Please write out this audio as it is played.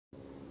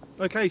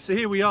Okay, so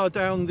here we are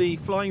down the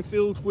flying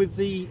field with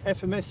the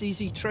FMS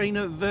Easy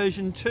Trainer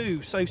version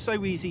 2. So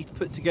easy to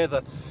put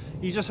together.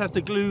 You just have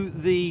to glue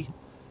the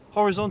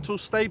horizontal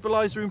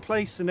stabilizer in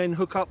place and then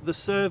hook up the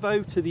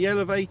servo to the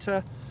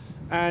elevator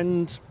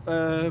and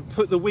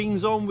put the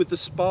wings on with the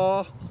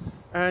spar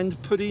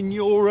and put in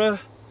your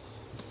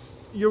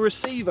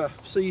receiver.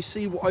 So you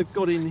see what I've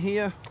got in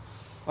here.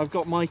 I've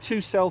got my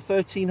 2-cell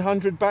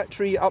 1300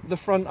 battery up the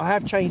front. I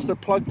have changed the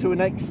plug to an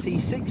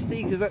XT60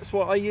 because that's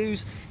what I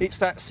use. It's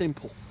that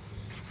simple.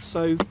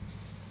 So,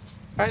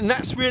 and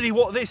that's really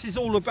what this is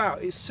all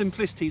about. It's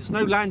simplicity. There's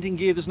no landing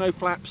gear, there's no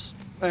flaps,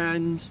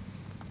 and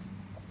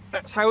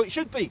that's how it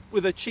should be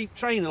with a cheap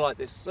trainer like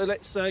this. So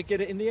let's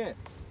get it in the air.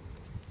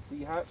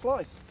 See how it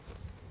flies.